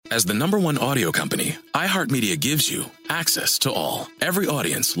As the #1 audio company, iHeartMedia gives you access to all. Every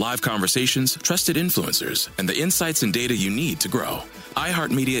audience, live conversations, trusted influencers, and the insights and data you need to grow.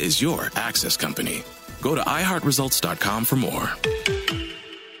 iHeartMedia is your access company. Go to iHeartResults.com for more.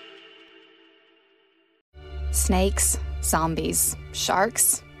 Snakes, zombies,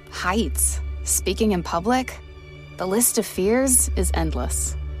 sharks, heights, speaking in public. The list of fears is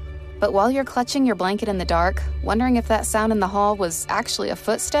endless. But while you're clutching your blanket in the dark, wondering if that sound in the hall was actually a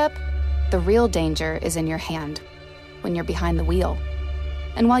footstep, the real danger is in your hand, when you're behind the wheel.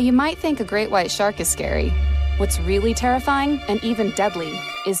 And while you might think a great white shark is scary, what's really terrifying and even deadly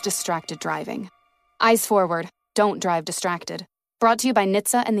is distracted driving. Eyes forward, don't drive distracted. Brought to you by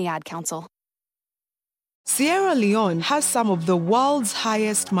NHTSA and the Ad Council. Sierra Leone has some of the world's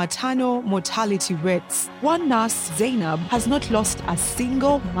highest maternal mortality rates. One nurse, Zainab, has not lost a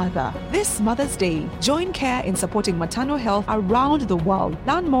single mother. This Mother's Day, join CARE in supporting maternal health around the world.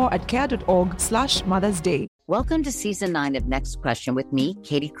 Learn more at care.org/Mother's Day. Welcome to Season 9 of Next Question with me,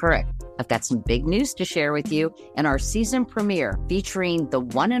 Katie Couric. I've got some big news to share with you in our season premiere featuring the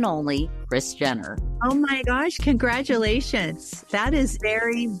one and only Kris Jenner. Oh my gosh, congratulations. That is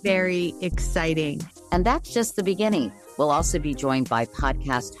very, very exciting. And that's just the beginning. We'll also be joined by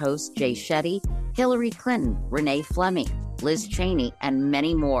podcast host Jay Shetty, Hillary Clinton, Renee Fleming, Liz Cheney, and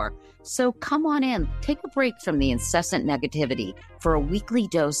many more. So come on in, take a break from the incessant negativity for a weekly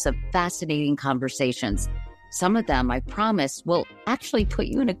dose of fascinating conversations. Some of them, I promise, will actually put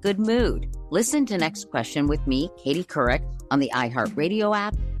you in a good mood. Listen to Next Question with me, Katie Couric, on the iHeartRadio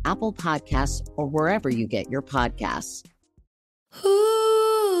app, Apple Podcasts, or wherever you get your podcasts.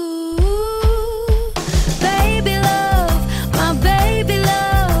 Ooh, baby love, my baby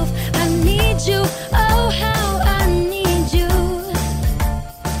love, I need you, oh how I need you.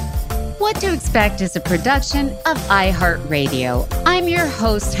 What to Expect is a production of iHeartRadio. I'm your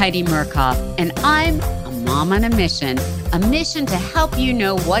host, Heidi Murkoff, and I'm a mom on a mission to help you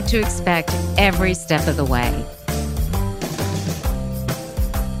know what to expect every step of the way.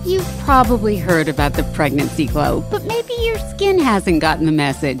 You've probably heard about the pregnancy glow, but maybe your skin hasn't gotten the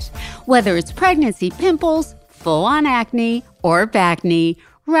message. Whether it's pregnancy pimples, full-on acne, or bacne,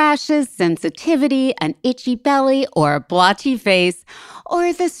 rashes, sensitivity, an itchy belly, or a blotchy face,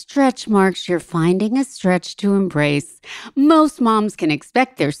 or the stretch marks you're finding a stretch to embrace, most moms can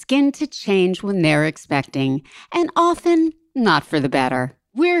expect their skin to change when they're expecting, and often not for the better.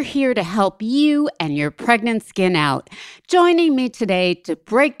 We're here to help you and your pregnant skin out. Joining me today to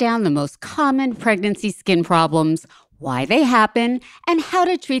break down the most common pregnancy skin problems, why they happen, and how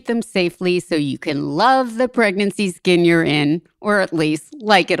to treat them safely so you can love the pregnancy skin you're in, or at least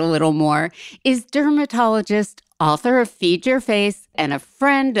like it a little more, is dermatologist, author of Feed Your Face, and a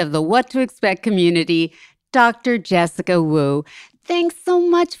friend of the What to Expect community, Dr. Jessica Wu. Thanks so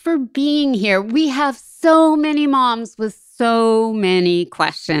much for being here. We have so many moms with so many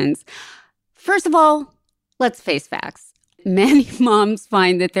questions. First of all, let's face facts. Many moms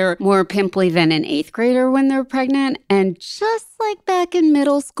find that they're more pimply than an 8th grader when they're pregnant. And just like back in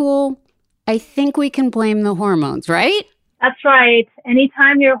middle school, I think we can blame the hormones, right? That's right.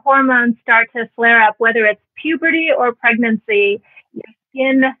 Anytime your hormones start to flare up, whether it's puberty or pregnancy, your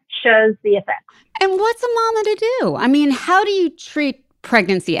skin shows the effects. And what's a mama to do? I mean, how do you treat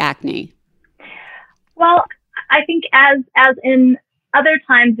pregnancy acne? Well, I think as in other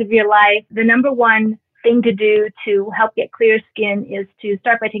times of your life, the number one thing to do to help get clear skin is to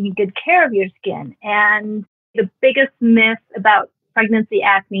start by taking good care of your skin. And the biggest myth about pregnancy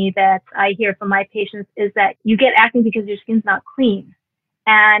acne that I hear from my patients is that you get acne because your skin's not clean.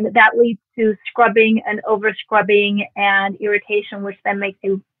 And that leads to scrubbing and over scrubbing and irritation, which then makes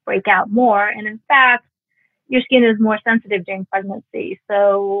you break out more. And in fact, your skin is more sensitive during pregnancy.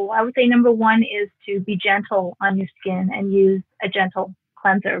 So I would say number one is to be gentle on your skin and use a gentle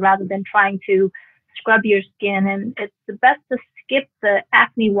cleanser rather than trying to scrub your skin. And it's the best to skip the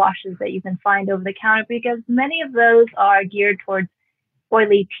acne washes that you can find over the counter because many of those are geared towards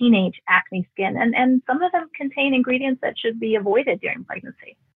oily teenage acne skin. And some of them contain ingredients that should be avoided during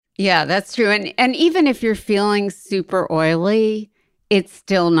pregnancy. Yeah, that's true. And even if you're feeling super oily, it's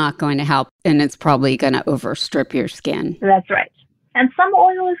still not going to help, and it's probably going to overstrip your skin. That's right. And some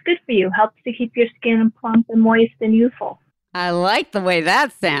oil is good for you, helps to keep your skin plump and moist and youthful. I like the way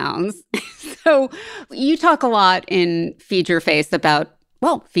that sounds. So you talk a lot in Feed Your Face about,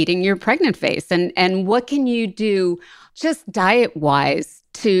 well, feeding your pregnant face. And what can you do just diet-wise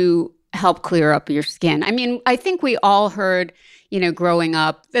to help clear up your skin? I mean, I think we all heard, growing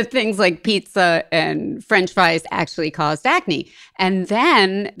up, that things like pizza and French fries actually caused acne. And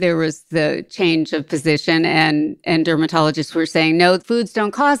then there was the change of position and dermatologists were saying, no, foods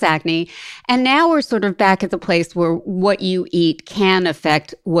don't cause acne. And now we're sort of back at the place where what you eat can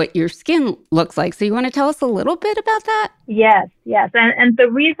affect what your skin looks like. So you want to tell us a little bit about that? Yes. And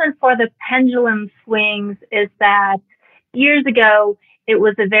the reason for the pendulum swings is that years ago, it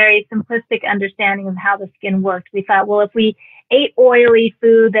was a very simplistic understanding of how the skin worked. We thought, well, if we ate oily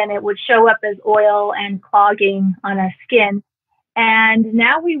food, then it would show up as oil and clogging on our skin. And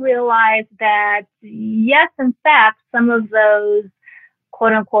now we realize that, yes, in fact, some of those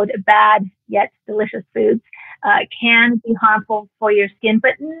quote unquote bad yet delicious foods can be harmful for your skin,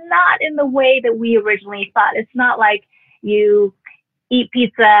 but not in the way that we originally thought. It's not like you eat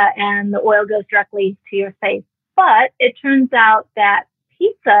pizza and the oil goes directly to your face. But it turns out that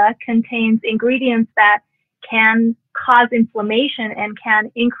pizza contains ingredients that can cause inflammation and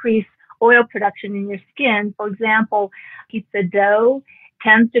can increase oil production in your skin. For example, pizza dough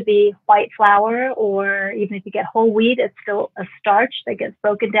tends to be white flour, or even if you get whole wheat, it's still a starch that gets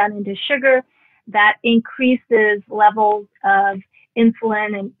broken down into sugar that increases levels of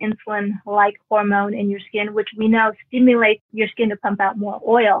insulin and insulin-like hormone in your skin, which we know stimulates your skin to pump out more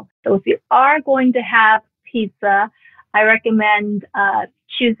oil. So if you are going to have pizza, I recommend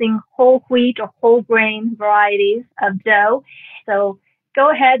choosing whole wheat or whole grain varieties of dough. So go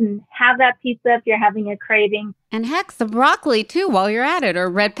ahead and have that pizza if you're having a craving. And heck, some broccoli too while you're at it, or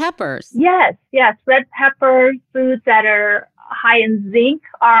red peppers. Yes. Red peppers, foods that are high in zinc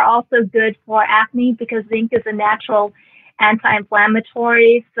are also good for acne because zinc is a natural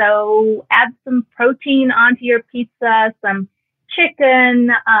anti-inflammatory. So add some protein onto your pizza, some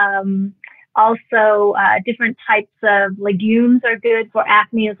chicken, also, different types of legumes are good for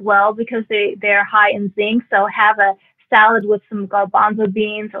acne as well because they're high in zinc. So have a salad with some garbanzo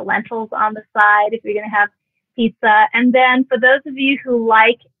beans or lentils on the side if you're going to have pizza. And then for those of you who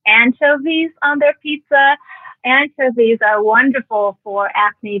like anchovies on their pizza, anchovies are wonderful for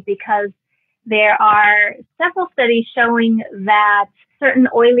acne because there are several studies showing that certain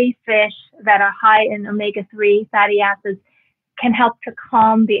oily fish that are high in omega-3 fatty acids can help to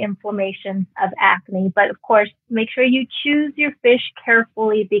calm the inflammation of acne. But of course, make sure you choose your fish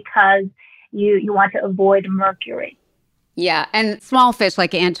carefully because you want to avoid mercury. Yeah, and small fish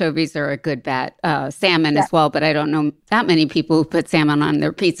like anchovies are a good bet. Salmon as well, but I don't know that many people who put salmon on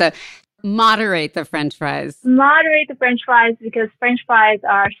their pizza. Moderate the French fries. Moderate the French fries because French fries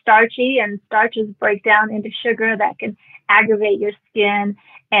are starchy and starches break down into sugar that can aggravate your skin.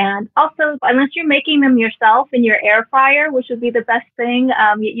 And also, unless you're making them yourself in your air fryer, which would be the best thing,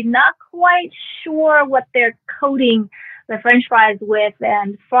 you're not quite sure what they're coating the French fries with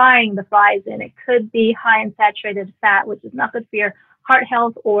and frying the fries in. It could be high in saturated fat, which is not good for your heart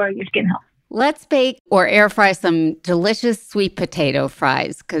health or your skin health. Let's bake or air fry some delicious sweet potato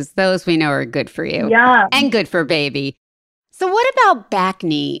fries because those we know are good for you. Yeah. And good for baby. So what about back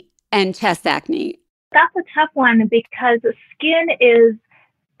knee and chest acne? That's a tough one because the skin is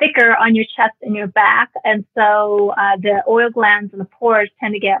thicker on your chest and your back. And so the oil glands and the pores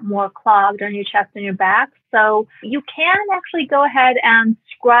tend to get more clogged on your chest and your back. So you can actually go ahead and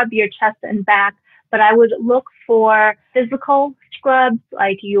scrub your chest and back, but I would look for physical scrubs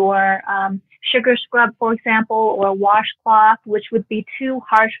like your sugar scrub, for example, or washcloth, which would be too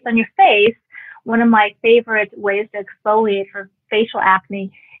harsh on your face. One of my favorite ways to exfoliate for facial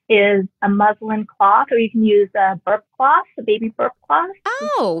acne is a muslin cloth, or you can use a burp cloth, a baby burp cloth.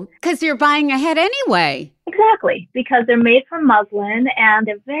 Oh, because you're buying ahead anyway. Exactly, because they're made from muslin and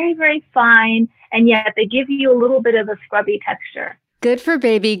they're very, very fine, and yet they give you a little bit of a scrubby texture. Good for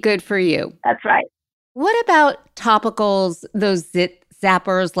baby, good for you. That's right. What about topicals, those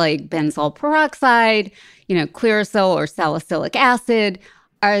zappers like benzoyl peroxide, Clearasil or salicylic acid?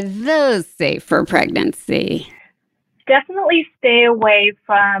 Are those safe for pregnancy? Definitely stay away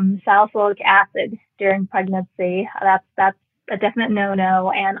from salicylic acid during pregnancy. That's a definite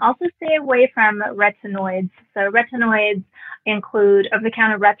no-no. And also stay away from retinoids. So retinoids include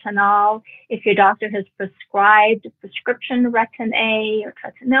over-the-counter retinol. If your doctor has prescribed prescription Retin-A or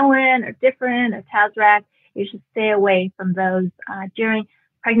tretinoin or Differin or Tazrac, you should stay away from those during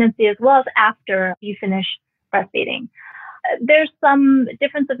pregnancy as well as after you finish breastfeeding. There's some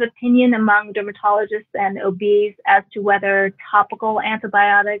difference of opinion among dermatologists and OBs as to whether topical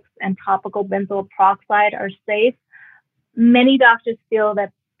antibiotics and topical benzoyl peroxide are safe. Many doctors feel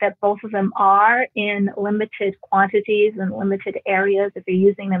that both of them are in limited quantities and limited areas if you're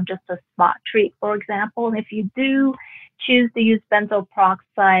using them just to spot treat, for example. And if you do choose to use benzoyl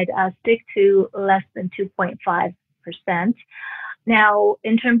peroxide, stick to less than 2.5 Now,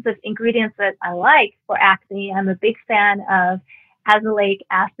 in terms of ingredients that I like for acne, I'm a big fan of azelaic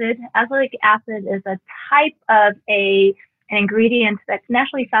acid. Azelaic acid is a type of an ingredient that's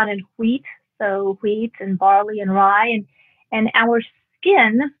naturally found in wheat, so wheat and barley and rye, and our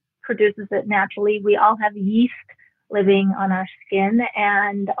skin produces it naturally. We all have yeast living on our skin,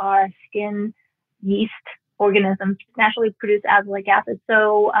 and our skin yeast organisms naturally produce azelaic acid.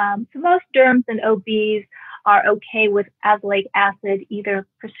 So most derms and OBs are okay with azelaic acid, either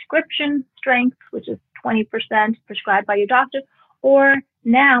prescription strength, which is 20% prescribed by your doctor, or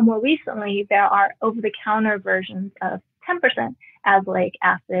now, more recently, there are over-the-counter versions of 10% azelaic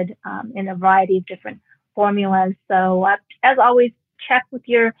acid in a variety of different formulas. So as always, check with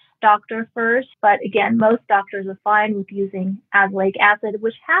your doctor first. But again, most doctors are fine with using azelaic acid,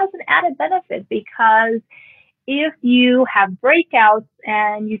 which has an added benefit because if you have breakouts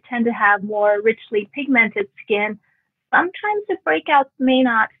and you tend to have more richly pigmented skin, sometimes the breakouts may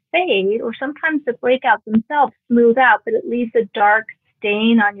not fade, or sometimes the breakouts themselves smooth out, but it leaves a dark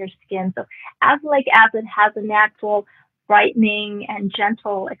stain on your skin. So azelaic acid has a natural brightening and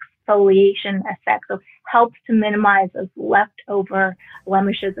gentle exfoliation effect, so helps to minimize those leftover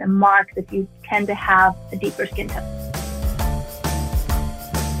blemishes and marks if you tend to have a deeper skin tone.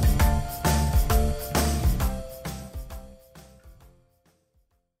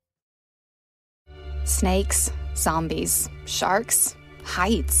 Snakes, zombies, sharks,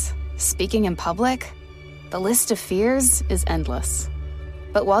 heights, speaking in public. The list of fears is endless.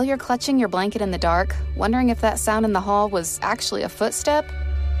 But while you're clutching your blanket in the dark, wondering if that sound in the hall was actually a footstep,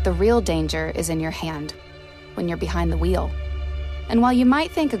 the real danger is in your hand, when you're behind the wheel. And while you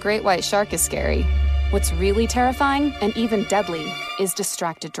might think a great white shark is scary, what's really terrifying and even deadly is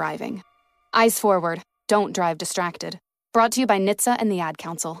distracted driving. Eyes forward, don't drive distracted. Brought to you by NHTSA and the Ad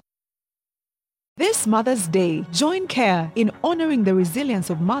Council. This Mother's Day, join CARE in honoring the resilience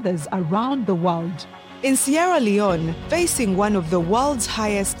of mothers around the world. In Sierra Leone, facing one of the world's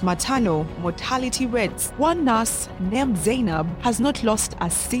highest maternal mortality rates, one nurse named Zainab has not lost a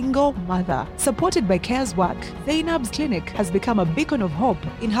single mother. Supported by CARE's work, Zainab's clinic has become a beacon of hope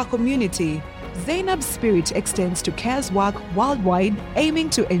in her community. Zainab's spirit extends to CARE's work worldwide, aiming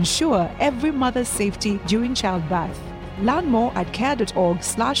to ensure every mother's safety during childbirth. Learn more at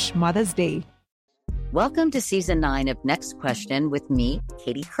care.org/Mother's Day. Welcome to Season 9 of Next Question with me,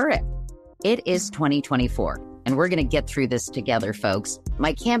 Katie Couric. It is 2024, and we're going to get through this together, folks.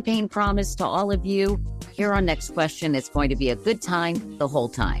 My campaign promise to all of you, here on Next Question, it's going to be a good time the whole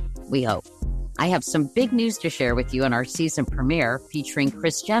time, we hope. I have some big news to share with you in our season premiere featuring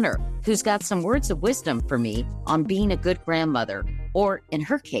Kris Jenner, who's got some words of wisdom for me on being a good grandmother, or in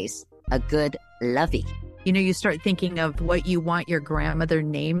her case, a good lovey. You know, you start thinking of what you want your grandmother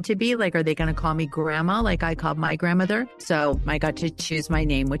name to be. Like, are they going to call me grandma like I called my grandmother? So I got to choose my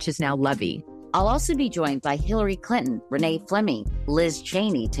name, which is now Lovey. I'll also be joined by Hillary Clinton, Renee Fleming, Liz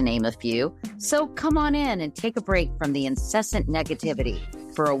Cheney, to name a few. So come on in and take a break from the incessant negativity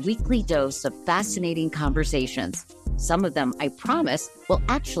for a weekly dose of fascinating conversations. Some of them, I promise, will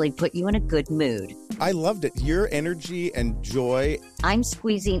actually put you in a good mood. I loved it. Your energy and joy. I'm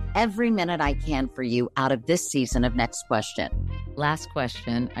squeezing every minute I can for you out of this season of Next Question. Last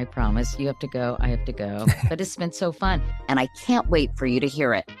question, I promise. You have to go, I have to go. But it's been so fun, and I can't wait for you to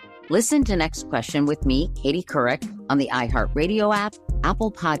hear it. Listen to Next Question with me, Katie Couric, on the iHeartRadio app,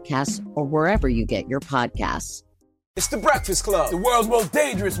 Apple Podcasts, or wherever you get your podcasts. It's The Breakfast Club, the world's most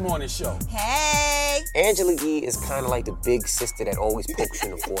dangerous morning show. Hey! Angela Yee is kind of like the big sister that always pokes you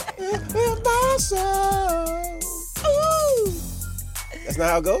in the forehead. That's not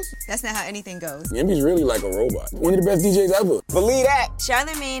how it goes? That's not how anything goes. Yemi's really like a robot. One of the best DJs ever. Believe that.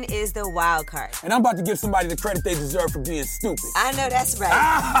 Charlamagne is the wild card. And I'm about to give somebody the credit they deserve for being stupid. I know that's right.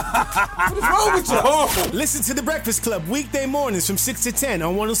 What is wrong with you? Oh. Listen to The Breakfast Club weekday mornings from 6 to 10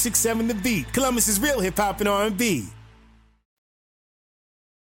 on 106.7 The Beat. Columbus's real hip-hop and R&B.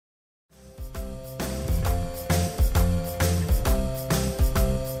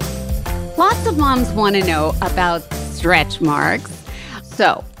 Lots of moms want to know about stretch marks.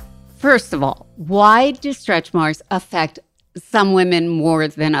 So, first of all, why do stretch marks affect some women more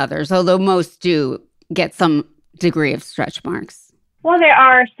than others, although most do get some degree of stretch marks? Well, there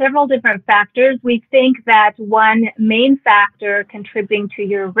are several different factors. We think that one main factor contributing to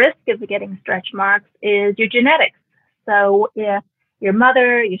your risk of getting stretch marks is your genetics. So if your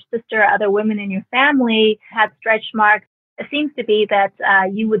mother, your sister, other women in your family had stretch marks, it seems to be that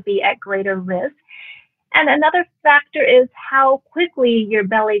you would be at greater risk. And another factor is how quickly your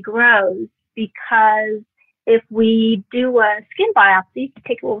belly grows, because if we do a skin biopsy,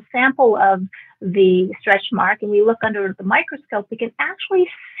 take a little sample of the stretch mark and we look under the microscope, we can actually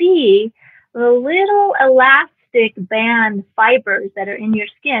see the little elastic band fibers that are in your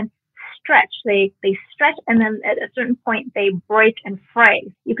skin stretch. They stretch, and then at a certain point they break and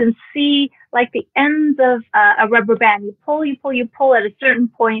fray. You can see like the ends of a rubber band. You pull. At a certain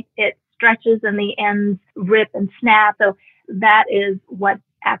point, it stretches and the ends rip and snap. So that is what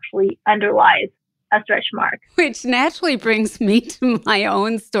actually underlies a stretch mark. Which naturally brings me to my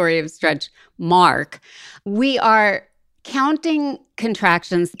own story of stretch mark. We are counting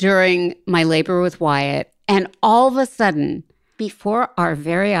contractions during my labor with Wyatt, and all of a sudden, before our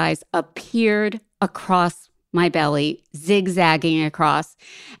very eyes, appeared across my belly, zigzagging across.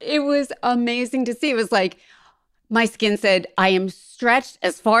 It was amazing to see. It was like my skin said, I am stretched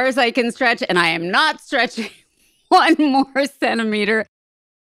as far as I can stretch, and I am not stretching 1 more centimeter.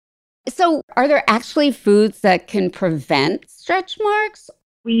 So are there actually foods that can prevent stretch marks?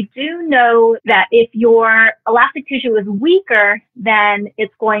 We do know that if your elastic tissue is weaker, then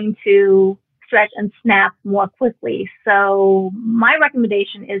it's going to stretch and snap more quickly. So my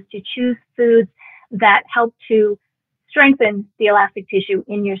recommendation is to choose foods that help to strengthen the elastic tissue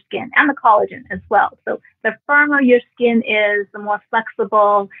in your skin and the collagen as well. So the firmer your skin is, the more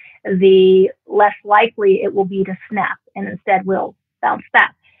flexible, the less likely it will be to snap and instead will bounce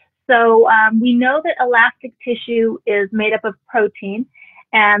back. So we know that elastic tissue is made up of protein,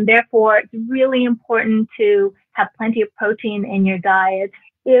 and therefore it's really important to have plenty of protein in your diet.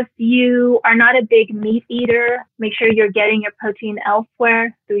 If you are not a big meat eater, make sure you're getting your protein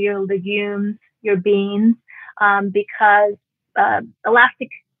elsewhere through your legumes, your beans, because elastic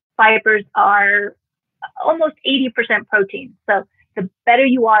fibers are almost 80% protein. So the better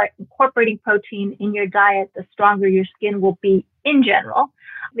you are at incorporating protein in your diet, the stronger your skin will be in general.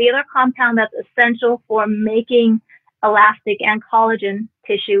 The other compound that's essential for making elastic and collagen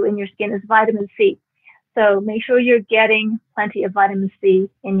tissue in your skin is vitamin C. So make sure you're getting plenty of vitamin C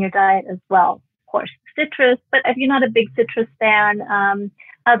in your diet as well. Of course, citrus, but if you're not a big citrus fan,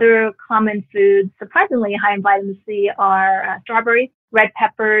 other common foods, surprisingly high in vitamin C, are strawberries, red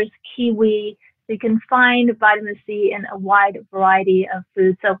peppers, kiwi. So you can find vitamin C in a wide variety of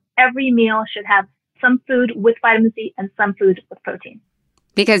foods. So every meal should have some food with vitamin C and some food with protein.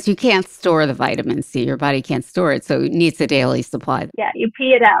 Because you can't store the vitamin C. Your body can't store it, so it needs a daily supply. Yeah, you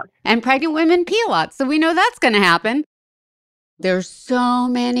pee it out. And pregnant women pee a lot, so we know that's going to happen. There's so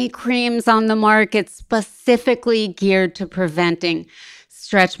many creams on the market specifically geared to preventing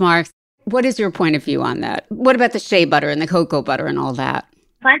stretch marks. What is your point of view on that? What about the shea butter and the cocoa butter and all that?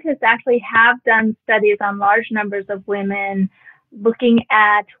 Scientists actually have done studies on large numbers of women looking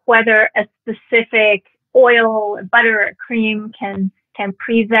at whether a specific oil, butter, or cream can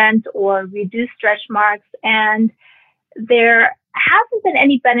prevent or reduce stretch marks. And there hasn't been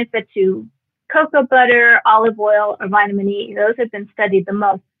any benefit to cocoa butter, olive oil, or vitamin E. Those have been studied the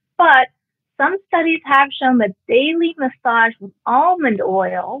most. But some studies have shown that daily massage with almond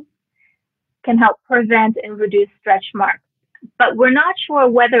oil can help prevent and reduce stretch marks. But we're not sure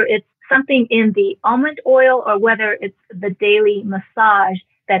whether it's something in the almond oil or whether it's the daily massage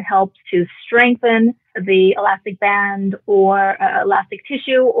that helps to strengthen the elastic band or elastic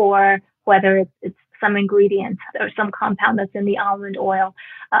tissue, or whether it's some ingredient or some compound that's in the almond oil.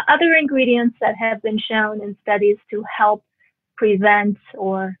 Other ingredients that have been shown in studies to help prevent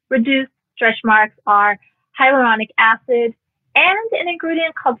or reduce stretch marks are hyaluronic acid and an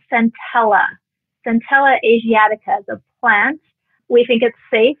ingredient called Centella. Centella asiatica is a plant. We think it's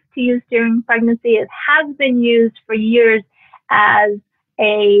safe to use during pregnancy. It has been used for years as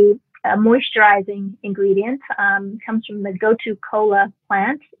a moisturizing ingredient. Comes from the Gotu kola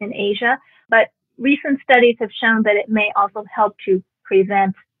plant in Asia. But recent studies have shown that it may also help to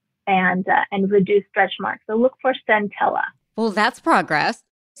prevent and reduce stretch marks. So look for Centella. Well, that's progress.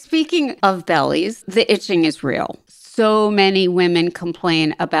 Speaking of bellies, the itching is real. So many women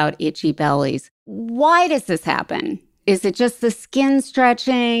complain about itchy bellies. Why does this happen? Is it just the skin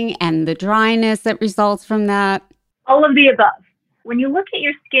stretching and the dryness that results from that? All of the above. When you look at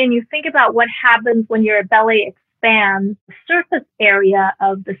your skin, you think about what happens when your belly expands. The surface area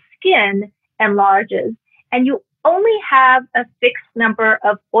of the skin enlarges, and you only have a fixed number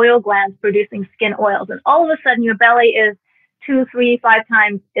of oil glands producing skin oils. And all of a sudden, your belly is 2, 3, 5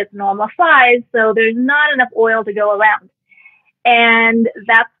 times its normal size, so there's not enough oil to go around. And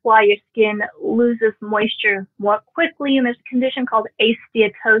that's why your skin loses moisture more quickly, and there's a condition called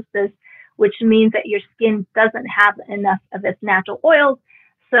asteatosis, which means that your skin doesn't have enough of its natural oils.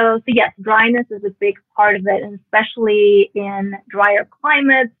 So yes, dryness is a big part of it, and especially in drier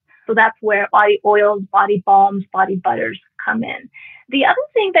climates, So that's where body oils, body balms, body butters come in. The other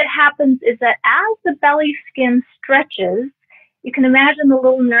thing that happens is that as the belly skin stretches, you can imagine the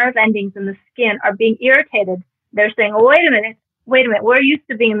little nerve endings in the skin are being irritated. They're saying, oh, wait a minute, we're used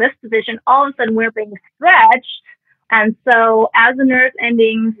to being in this position. All of a sudden, we're being stretched. And so as the nerve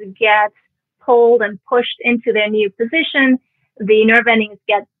endings get pulled and pushed into their new position, the nerve endings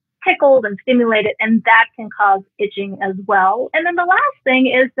get tickled and stimulated, and that can cause itching as well. And then the last thing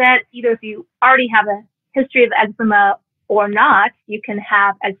is that either if you already have a history of eczema or not, you can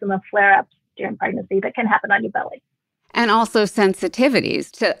have eczema flare-ups during pregnancy that can happen on your belly. And also sensitivities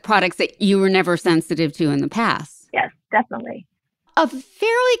to products that you were never sensitive to in the past. Yes, definitely. A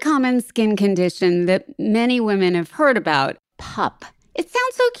fairly common skin condition that many women have heard about, PUP. It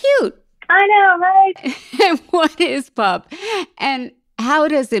sounds so cute. I know, right? What is PUP? And how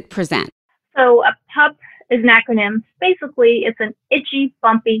does it present? So a PUP is an acronym. Basically, it's an itchy,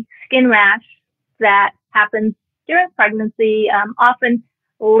 bumpy skin rash that happens during pregnancy, often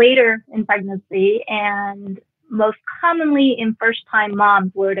later in pregnancy, and most commonly in first-time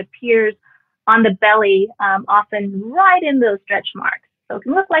moms, where it appears on the belly, often right in those stretch marks. So it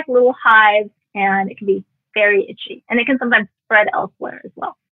can look like little hives, and it can be very itchy, and it can sometimes spread elsewhere as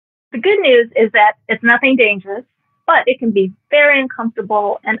well. The good news is that it's nothing dangerous, but it can be very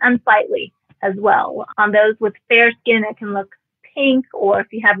uncomfortable and unsightly as well. On those with fair skin, it can look pink, or if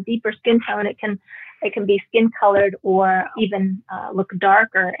you have a deeper skin tone, it can be skin colored or even look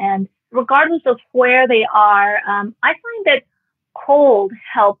darker. And regardless of where they are, I find that cold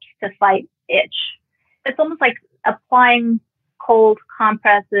helps to fight itch. It's almost like applying cold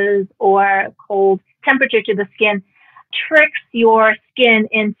compresses or cold temperature to the skin tricks your skin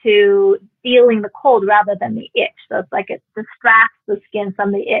into feeling the cold rather than the itch. So it's like it distracts the skin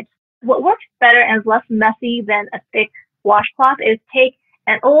from the itch. What works better and is less messy than a thick washcloth is take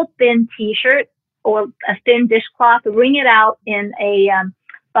an old thin t-shirt or a thin dishcloth, wring it out in a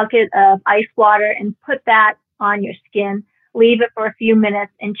bucket of ice water and put that on your skin. Leave it for a few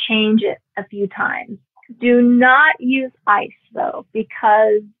minutes and change it a few times. Do not use ice though,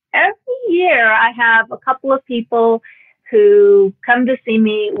 because every year I have a couple of people who come to see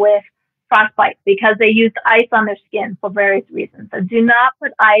me with frostbite because they used ice on their skin for various reasons. So do not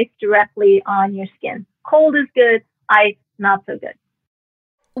put ice directly on your skin. Cold is good, ice not so good.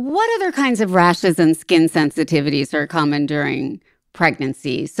 What other kinds of rashes and skin sensitivities are common during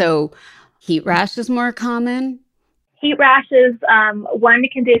pregnancy? So heat rash is more common? Heat rashes, one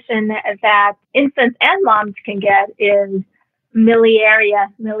condition that infants and moms can get is miliaria.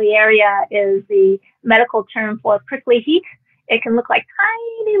 Miliaria is the medical term for prickly heat. It can look like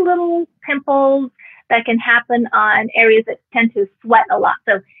tiny little pimples that can happen on areas that tend to sweat a lot.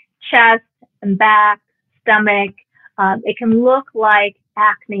 So chest and back, stomach, it can look like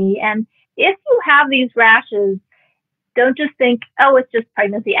acne. And if you have these rashes, don't just think, oh, it's just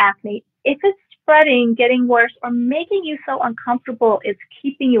pregnancy acne. If it's spreading, getting worse, or making you so uncomfortable, it's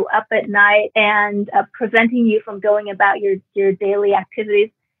keeping you up at night and preventing you from going about your daily activities,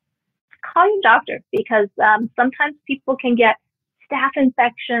 call your doctor, because sometimes people can get staph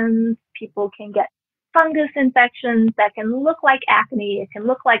infections, people can get fungus infections that can look like acne, it can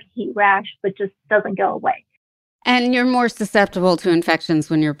look like heat rash, but just doesn't go away. And you're more susceptible to infections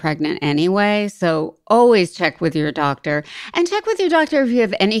when you're pregnant anyway, so always check with your doctor. And check with your doctor if you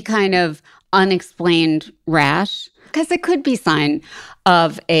have any kind of unexplained rash, because it could be a sign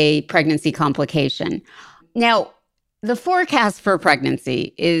of a pregnancy complication. Now, the forecast for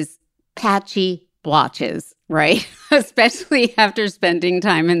pregnancy is patchy blotches, right? Especially after spending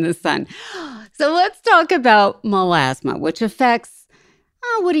time in the sun. So let's talk about melasma, which affects,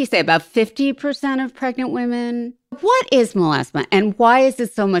 what do you say, about 50% of pregnant women? What is melasma and why is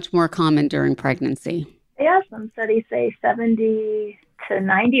it so much more common during pregnancy? Yeah, some studies say 70 to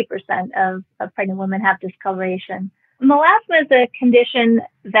 90% of pregnant women have discoloration. Melasma is a condition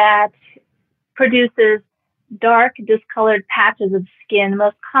that produces dark, discolored patches of skin,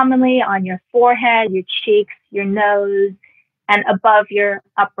 most commonly on your forehead, your cheeks, your nose, and above your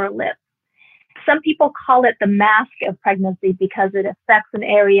upper lip. Some people call it the mask of pregnancy because it affects an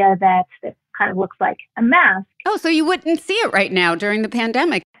area that kind of looks like a mask. Oh, so you wouldn't see it right now during the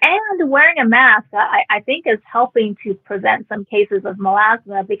pandemic. And wearing a mask, I think, is helping to prevent some cases of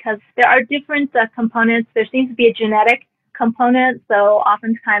melasma because there are different components. There seems to be a genetic component. So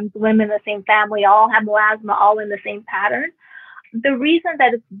oftentimes women in the same family all have melasma, all in the same pattern. The reason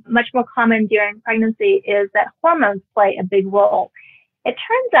that it's much more common during pregnancy is that hormones play a big role. It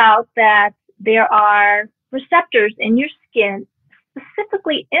turns out that there are receptors in your skin,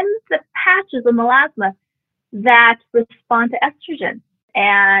 specifically in the patches of melasma, that respond to estrogen.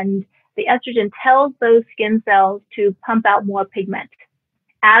 And the estrogen tells those skin cells to pump out more pigment.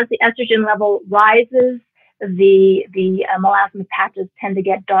 As the estrogen level rises, the melasma patches tend to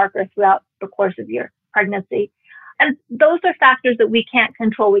get darker throughout the course of your pregnancy. And those are factors that we can't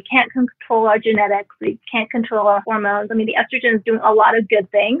control. We can't control our genetics. We can't control our hormones. I mean, the estrogen is doing a lot of good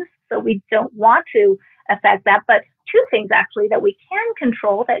things, so we don't want to affect that. But two things actually that we can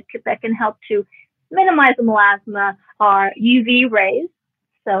control that can help to minimize the melasma are UV rays.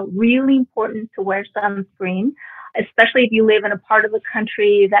 So really important to wear sunscreen, especially if you live in a part of the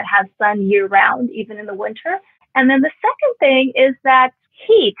country that has sun year round, even in the winter. And then the second thing is that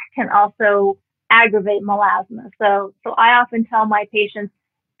heat can also aggravate melasma. So I often tell my patients,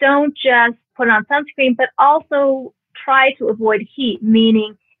 don't just put on sunscreen, but also try to avoid heat,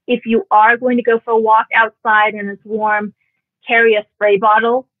 meaning if you are going to go for a walk outside and it's warm, carry a spray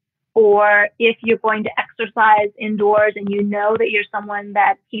bottle. Or if you're going to exercise indoors and you know that you're someone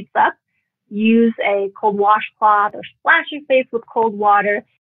that heats up, use a cold washcloth or splash your face with cold water.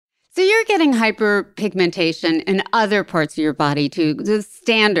 So you're getting hyperpigmentation in other parts of your body too. The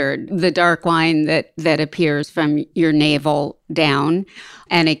standard, the dark line that appears from your navel down,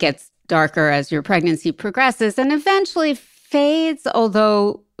 and it gets darker as your pregnancy progresses and eventually fades,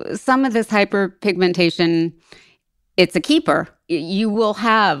 although some of this hyperpigmentation, it's a keeper. You will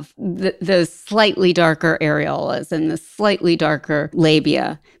have the slightly darker areolas and the slightly darker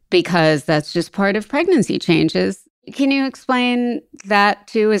labia because that's just part of pregnancy changes. Can you explain that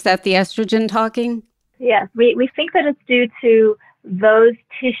too? Is that the estrogen talking? Yes, we think that it's due to those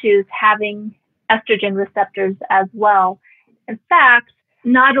tissues having estrogen receptors as well. In fact,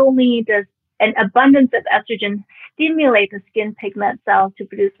 not only does an abundance of estrogen stimulate the skin pigment cells to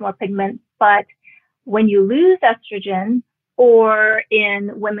produce more pigment, but when you lose estrogen, or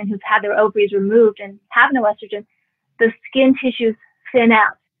in women who've had their ovaries removed and have no estrogen, the skin tissues thin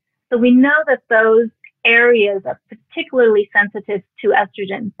out. So we know that those areas are particularly sensitive to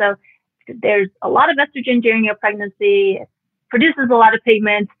estrogen. So there's a lot of estrogen during your pregnancy. It produces a lot of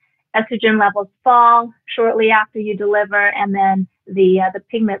pigment. Estrogen levels fall shortly after you deliver, and then the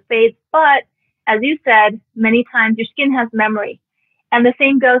pigment fades. But as you said, many times your skin has memory. And the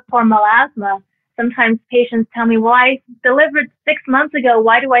same goes for melasma. Sometimes patients tell me, well, I delivered 6 months ago.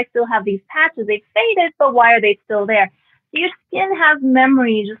 Why do I still have these patches? They've faded, but why are they still there? So your skin has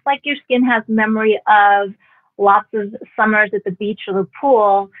memory, just like your skin has memory of lots of summers at the beach or the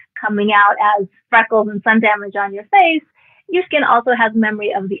pool coming out as freckles and sun damage on your face. Your skin also has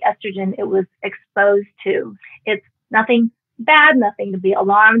memory of the estrogen it was exposed to. It's nothing bad, nothing to be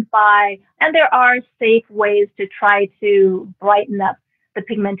alarmed by. And there are safe ways to try to brighten up the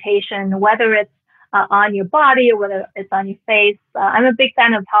pigmentation, whether it's on your body or whether it's on your face. I'm a big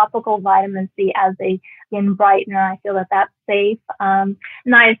fan of topical vitamin C as a skin brightener. I feel that that's safe.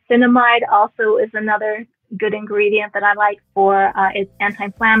 Niacinamide also is another good ingredient that I like for its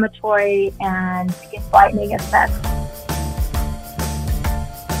anti-inflammatory and skin brightening effects.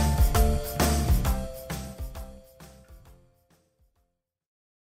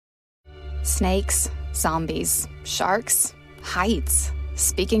 Snakes, zombies, sharks, heights,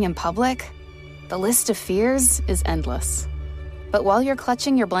 speaking in public. The list of fears is endless. But while you're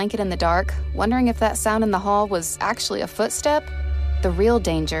clutching your blanket in the dark, wondering if that sound in the hall was actually a footstep, the real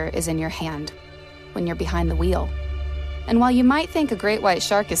danger is in your hand, when you're behind the wheel. And while you might think a great white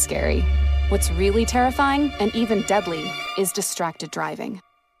shark is scary, what's really terrifying and even deadly is distracted driving.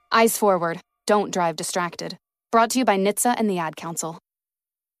 Eyes forward, don't drive distracted. Brought to you by NHTSA and the Ad Council.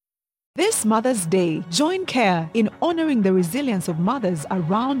 This Mother's Day, join CARE in honoring the resilience of mothers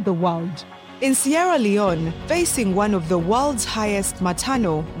around the world. In Sierra Leone, facing one of the world's highest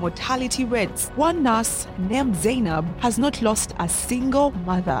maternal mortality rates, one nurse named Zainab has not lost a single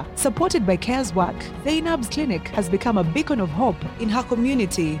mother. Supported by CARE's work, Zainab's clinic has become a beacon of hope in her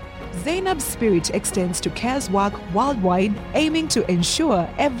community. Zainab's spirit extends to CARE's work worldwide, aiming to ensure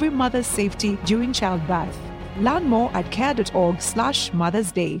every mother's safety during childbirth. Learn more at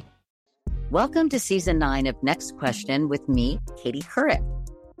care.org/Mother's Day. Welcome to Season 9 of Next Question with me, Katie Couric.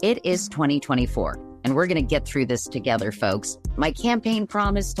 It is 2024, and we're going to get through this together, folks. My campaign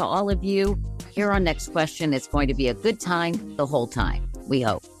promise to all of you here on Next Question is going to be a good time the whole time, we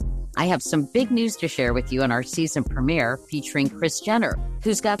hope. I have some big news to share with you in our season premiere featuring Kris Jenner,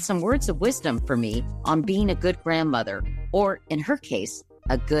 who's got some words of wisdom for me on being a good grandmother, or in her case,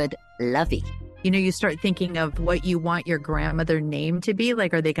 a good lovey. You know, you start thinking of what you want your grandmother name to be.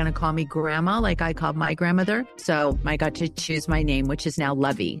 Like, are they going to call me grandma like I called my grandmother? So I got to choose my name, which is now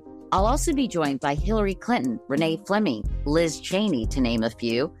Lovey. I'll also be joined by Hillary Clinton, Renee Fleming, Liz Cheney, to name a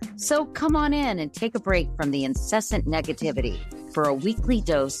few. So come on in and take a break from the incessant negativity. for a weekly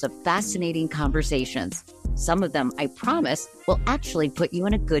dose of fascinating conversations. Some of them, I promise, will actually put you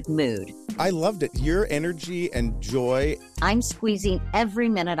in a good mood. I loved it. Your energy and joy. I'm squeezing every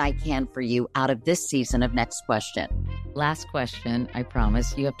minute I can for you out of this season of Next Question. Last question, I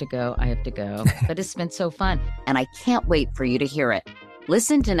promise. You have to go, I have to go. But it's been so fun, and I can't wait for you to hear it.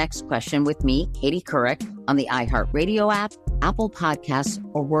 Listen to Next Question with me, Katie Couric, on the iHeartRadio app, Apple Podcasts,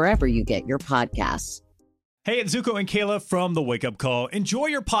 or wherever you get your podcasts. Hey, it's Zuko and Kayla from The Wake Up Call. Enjoy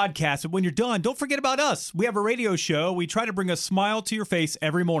your podcast, but when you're done, don't forget about us. We have a radio show. We try to bring a smile to your face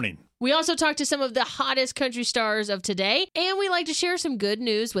every morning. We also talk to some of the hottest country stars of today, and we like to share some good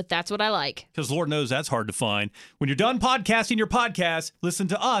news with That's What I Like. Because Lord knows that's hard to find. When you're done podcasting your podcast, listen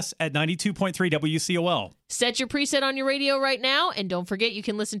to us at 92.3 WCOL. Set your preset on your radio right now, and don't forget you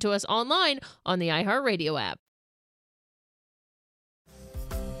can listen to us online on the iHeartRadio app.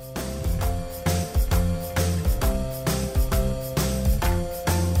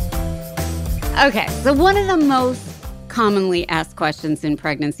 Okay, so one of the most commonly asked questions in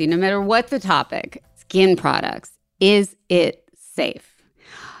pregnancy, no matter what the topic, skin products, is it safe?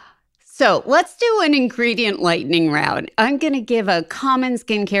 So let's do an ingredient lightning round. I'm going to give a common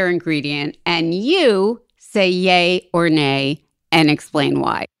skincare ingredient, and you say yay or nay and explain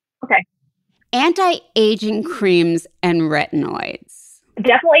why. Okay. Anti-aging creams and retinoids.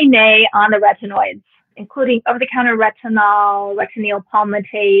 Definitely nay on the retinoids, including over-the-counter retinol, retinol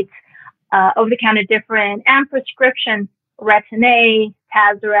palmitate, over-the-counter different, and prescription Retin-A,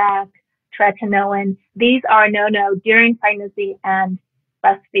 Tazorac, tretinoin. These are no-no during pregnancy and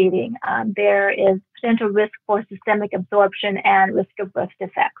breastfeeding. There is potential risk for systemic absorption and risk of birth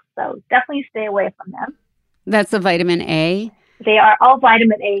defects. So definitely stay away from them. That's a vitamin A? They are all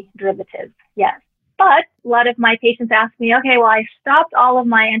vitamin A derivatives, yes. But a lot of my patients ask me, okay, well, I stopped all of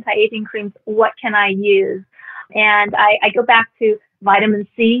my anti-aging creams. What can I use? And I go back to vitamin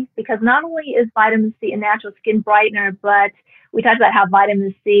C, because not only is vitamin C a natural skin brightener, but we talked about how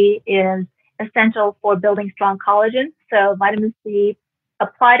vitamin C is essential for building strong collagen. So vitamin C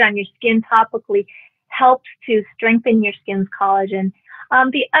applied on your skin topically helps to strengthen your skin's collagen.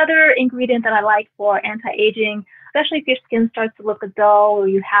 The other ingredient that I like for anti-aging, especially if your skin starts to look dull or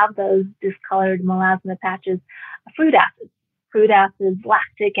you have those discolored melasma patches, fruit acids. Fruit acids,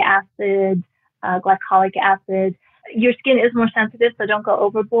 lactic acid, glycolic acid. Your skin is more sensitive, so don't go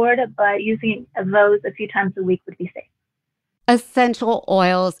overboard, but using those a few times a week would be safe. Essential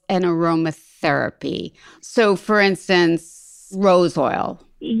oils and aromatherapy. So, for instance, rose oil.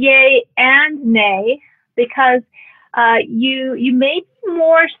 Yay and nay, because you may be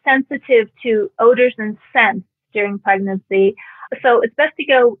more sensitive to odors and scents during pregnancy. So it's best to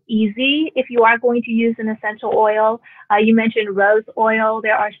go easy if you are going to use an essential oil. You mentioned rose oil.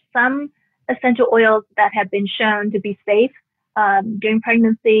 There are some essential oils that have been shown to be safe during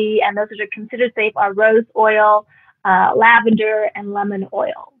pregnancy, and those that are considered safe are rose oil, lavender, and lemon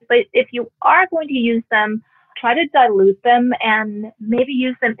oil. But if you are going to use them, try to dilute them and maybe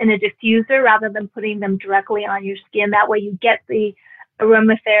use them in a diffuser rather than putting them directly on your skin. That way you get the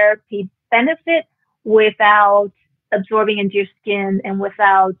aromatherapy benefit without absorbing into your skin and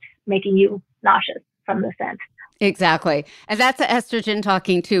without making you nauseous from the scent. Exactly. And that's estrogen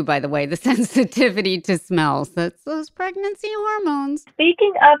talking too, by the way, the sensitivity to smells. That's those pregnancy hormones.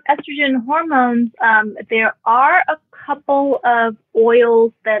 Speaking of estrogen hormones, there are a couple of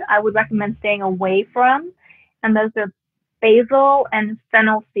oils that I would recommend staying away from. And those are basil and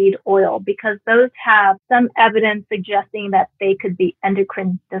fennel seed oil, because those have some evidence suggesting that they could be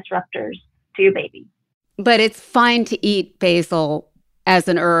endocrine disruptors to your baby. But it's fine to eat basil as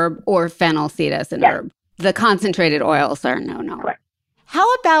an herb or fennel seed as an herb. The concentrated oils are no-no. Correct.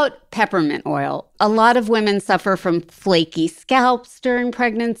 How about peppermint oil? A lot of women suffer from flaky scalps during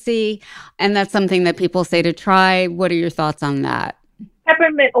pregnancy, and that's something that people say to try. What are your thoughts on that?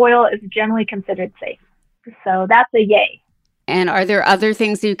 Peppermint oil is generally considered safe, so that's a yay. And are there other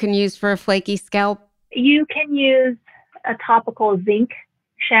things you can use for a flaky scalp? You can use a topical zinc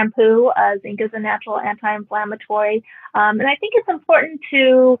shampoo. Zinc is a natural anti-inflammatory. And I think it's important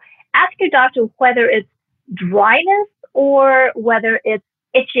to ask your doctor whether it's dryness or whether it's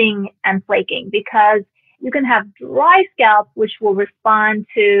itching and flaking, because you can have dry scalp, which will respond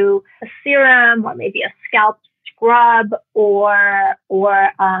to a serum or maybe a scalp scrub or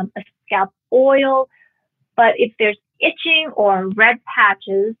a scalp oil. But if there's itching or red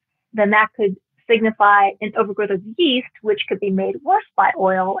patches, then that could signify an overgrowth of yeast, which could be made worse by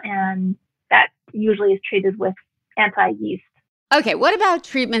oil, and that usually is treated with anti-yeast Okay, what about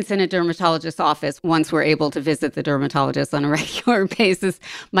treatments in a dermatologist's office once we're able to visit the dermatologist on a regular basis?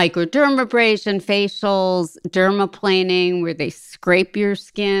 Microdermabrasion, facials, dermaplaning, where they scrape your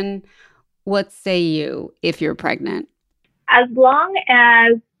skin. What say you if you're pregnant? As long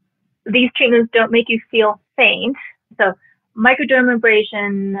as these treatments don't make you feel faint, so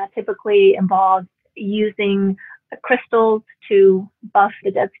microdermabrasion typically involves using crystals to buff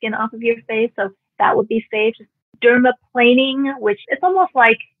the dead skin off of your face, so that would be safe. Dermaplaning, which it's almost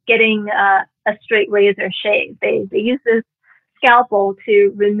like getting a straight razor shave. They use this scalpel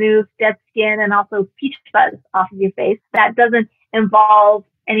to remove dead skin and also peach fuzz off of your face. That doesn't involve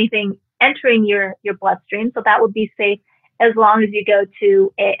anything entering your bloodstream, so that would be safe as long as you go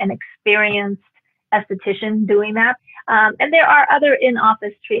to an experienced esthetician doing that. And there are other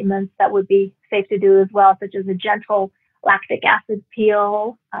in-office treatments that would be safe to do as well, such as a gentle lactic acid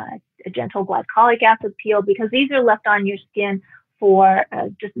peel, a gentle glycolic acid peel, because these are left on your skin for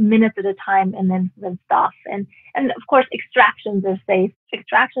just minutes at a time and then rinsed off. And of course, extractions are safe.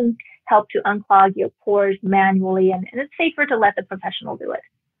 Extractions help to unclog your pores manually, and it's safer to let the professional do it.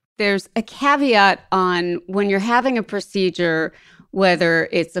 There's a caveat on when you're having a procedure, whether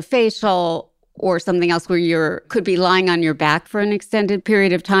it's a facial or something else where you could be lying on your back for an extended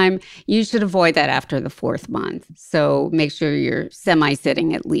period of time, you should avoid that after the 4th month. So make sure you're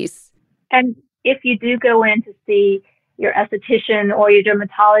semi-sitting at least. And if you do go in to see your esthetician or your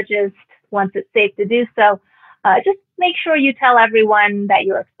dermatologist once it's safe to do so, just make sure you tell everyone that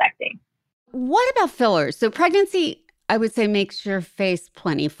you're expecting. What about fillers? So pregnancy, I would say, makes your face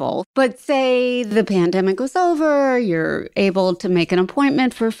plentiful. But say the pandemic was over, you're able to make an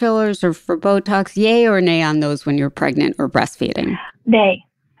appointment for fillers or for Botox. Yay or nay on those when you're pregnant or breastfeeding? Nay.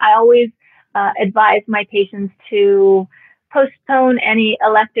 I always advise my patients to postpone any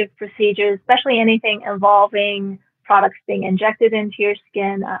elective procedures, especially anything involving products being injected into your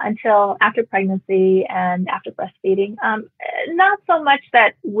skin until after pregnancy and after breastfeeding. Not so much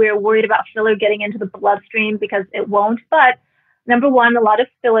that we're worried about filler getting into the bloodstream, because it won't, but number one, a lot of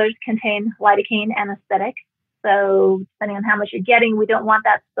fillers contain lidocaine anesthetic. So depending on how much you're getting, we don't want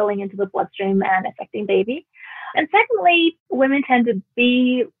that spilling into the bloodstream and affecting baby. And secondly, women tend to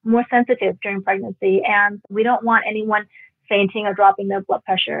be more sensitive during pregnancy, and we don't want anyone fainting or dropping their blood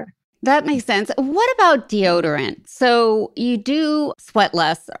pressure. That makes sense. What about deodorant? So you do sweat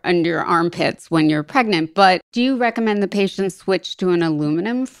less under your armpits when you're pregnant, but do you recommend the patient switch to an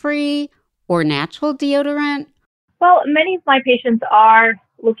aluminum-free or natural deodorant? Well, many of my patients are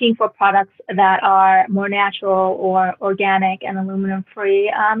looking for products that are more natural or organic and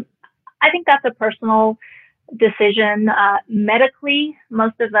aluminum-free. I think that's a personal decision. Medically,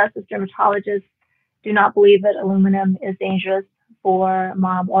 most of us as dermatologists do not believe that aluminum is dangerous for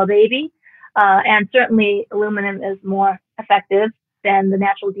mom or baby. And certainly aluminum is more effective than the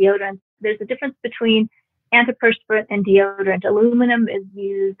natural deodorant. There's a difference between antiperspirant and deodorant. Aluminum is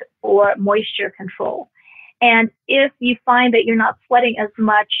used for moisture control. And if you find that you're not sweating as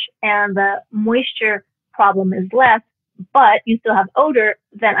much and the moisture problem is less, but you still have odor,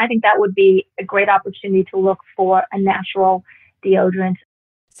 then I think that would be a great opportunity to look for a natural deodorant.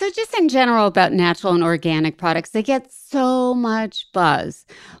 So just in general about natural and organic products, they get so much buzz,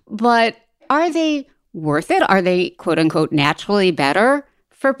 but are they worth it? Are they, quote unquote, naturally better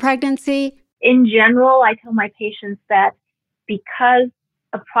for pregnancy? In general, I tell my patients that because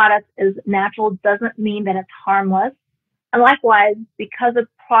a product is natural doesn't mean that it's harmless. And likewise, because a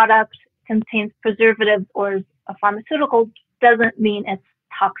product contains preservatives or is a pharmaceutical doesn't mean it's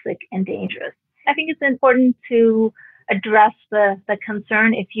toxic and dangerous. I think it's important to address the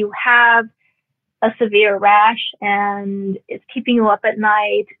concern. If you have a severe rash and it's keeping you up at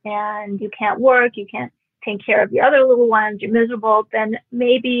night and you can't work, you can't take care of your other little ones, you're miserable, then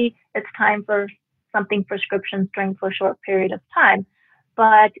maybe it's time for something prescription strength for a short period of time.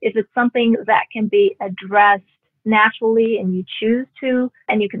 But if it's something that can be addressed naturally and you choose to,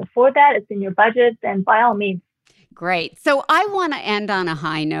 and you can afford that, it's in your budget, then by all means. Great. So I want to end on a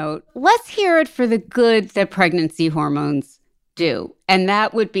high note. Let's hear it for the good that pregnancy hormones do. And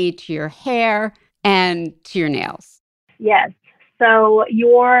that would be to your hair and to your nails. Yes. So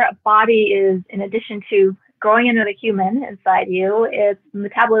your body is, in addition to growing another human inside you, its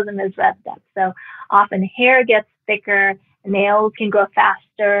metabolism is revved up. So often hair gets thicker, nails can grow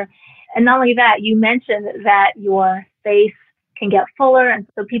faster. And not only that, you mentioned that your face can get fuller, and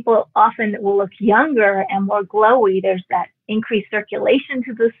so people often will look younger and more glowy. There's that increased circulation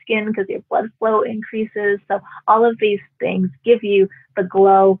to the skin because your blood flow increases. So all of these things give you the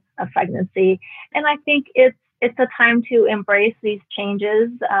glow of pregnancy. And I think it's a time to embrace these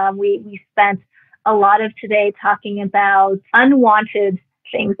changes. We spent a lot of today talking about unwanted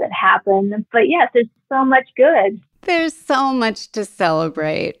things that happen. But yes, there's so much good. There's so much to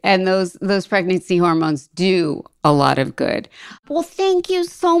celebrate, and those pregnancy hormones do a lot of good. Well, thank you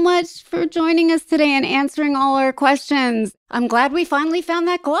so much for joining us today and answering all our questions. I'm glad we finally found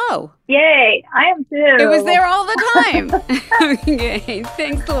that glow. Yay, I am too. It was there all the time. Okay,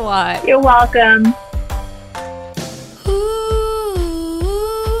 thanks a lot. You're welcome. Ooh,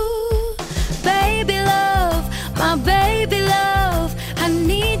 baby love, my baby love, I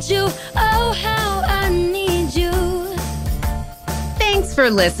need you, oh how I need you. Thanks for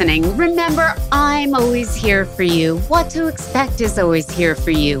listening. Remember, I'm always here for you. What to Expect is always here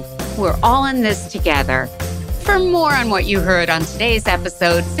for you. We're all in this together. For more on what you heard on today's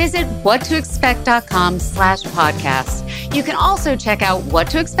episode, visit whattoexpect.com/podcast. You can also check out What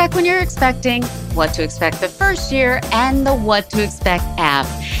to Expect When You're Expecting, What to Expect the First Year, and the What to Expect app.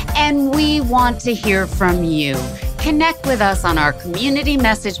 And we want to hear from you. Connect with us on our community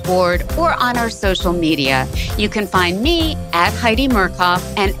message board or on our social media. You can find me at Heidi Murkoff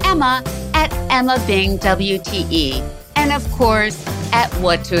and Emma at Emma Bing WTE. And of course, at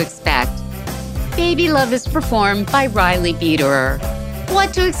What to Expect. Baby Love is performed by Riley Biederer.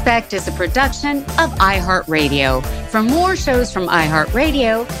 What to Expect is a production of iHeartRadio. For more shows from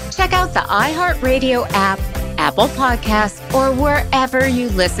iHeartRadio, check out the iHeartRadio app, Apple Podcasts, or wherever you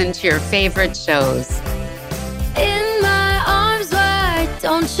listen to your favorite shows. In my arms, why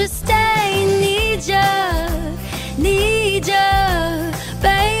don't you stay? Need ya,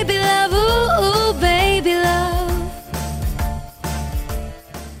 baby love, ooh, baby love.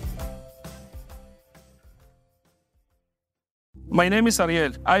 My name is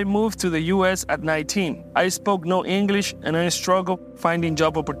Ariel. I moved to the U.S. at 19. I spoke no English and I struggled finding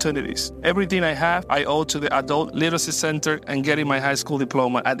job opportunities. Everything I have, I owe to the Adult Literacy Center and getting my high school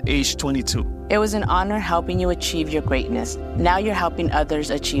diploma at age 22. It was an honor helping you achieve your greatness. Now you're helping others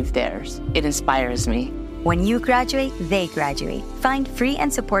achieve theirs. It inspires me. When you graduate, they graduate. Find free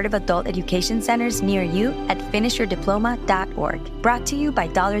and supportive adult education centers near you at finishyourdiploma.org. Brought to you by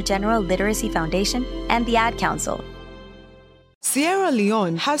Dollar General Literacy Foundation and the Ad Council. Sierra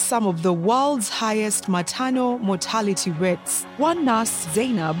Leone has some of the world's highest maternal mortality rates. One nurse,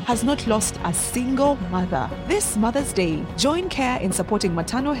 Zainab, has not lost a single mother. This Mother's Day, join CARE in supporting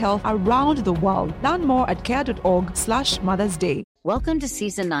maternal health around the world. Learn more at care.org/Mother's Day. Welcome to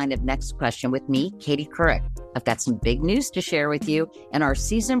Season 9 of Next Question with me, Katie Couric. I've got some big news to share with you in our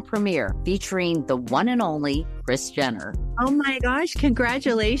season premiere featuring the one and only Kris Jenner. Oh my gosh,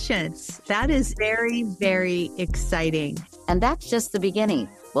 congratulations. That is very, very exciting. And that's just the beginning.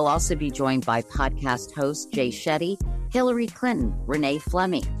 We'll also be joined by podcast host Jay Shetty, Hillary Clinton, Renee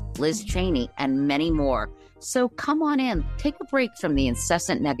Fleming, Liz Cheney, and many more. So come on in, take a break from the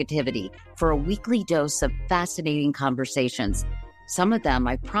incessant negativity for a weekly dose of fascinating conversations. Some of them,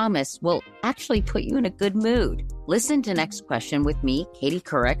 I promise, will actually put you in a good mood. Listen to Next Question with me, Katie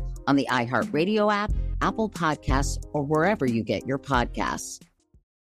Couric, on the iHeartRadio app, Apple Podcasts, or wherever you get your podcasts.